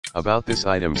About this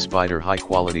item Spider high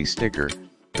quality sticker.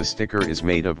 The sticker is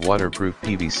made of waterproof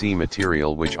PVC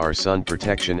material which are sun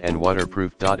protection and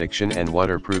waterproof. Action and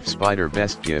waterproof Spider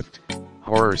best gift,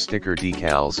 horror sticker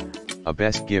decals, a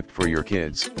best gift for your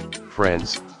kids,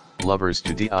 friends, lovers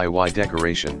to DIY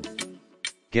decoration.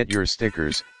 Get your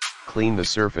stickers, clean the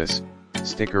surface,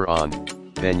 sticker on,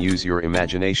 then use your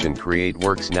imagination create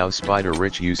works now Spider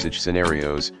rich usage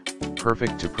scenarios,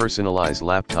 perfect to personalize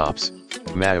laptops,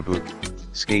 MacBook,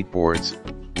 skateboards,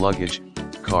 luggage,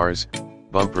 cars,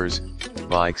 bumpers,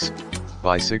 bikes,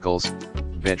 bicycles,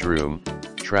 bedroom,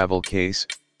 travel case,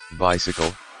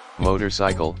 bicycle,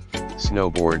 motorcycle,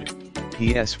 snowboard,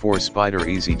 PS4 Spider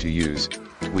easy to use,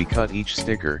 we cut each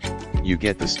sticker, you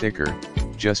get the sticker,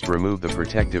 just remove the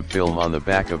protective film on the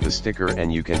back of the sticker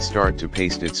and you can start to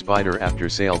paste it Spider after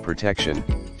sale protection.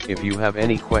 If you have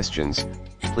any questions,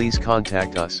 please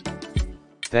contact us.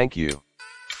 Thank you.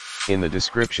 In the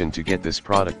description to get this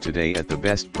product today at the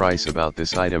best price. About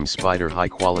this item Spider high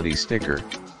quality sticker.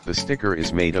 The sticker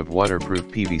is made of waterproof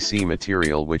PVC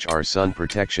material which are sun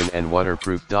protection and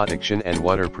waterproof. Action and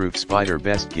waterproof Spider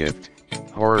best gift,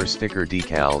 horror sticker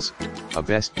decals, a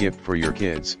best gift for your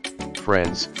kids,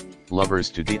 friends, lovers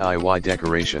to DIY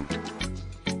decoration.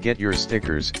 Get your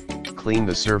stickers, clean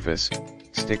the surface,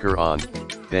 sticker on,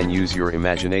 then use your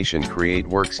imagination create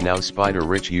works now Spider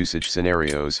rich usage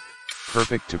scenarios,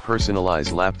 perfect to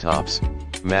personalize laptops,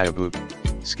 MacBook,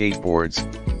 skateboards,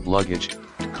 luggage,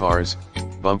 cars,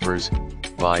 bumpers,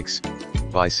 bikes,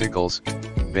 bicycles,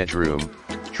 bedroom,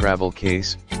 travel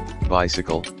case,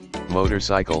 bicycle,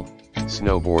 motorcycle,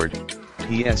 snowboard,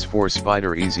 PS4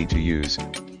 Spider easy to use,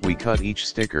 we cut each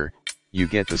sticker, you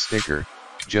get the sticker,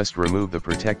 just remove the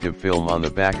protective film on the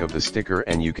back of the sticker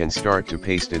and you can start to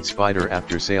paste it Spider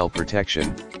after sale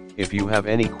protection. If you have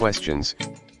any questions,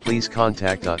 please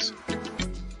contact us.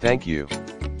 Thank you.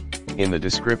 In the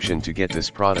description to get this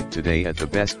product today at the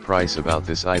best price. About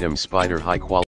this item Spider high quality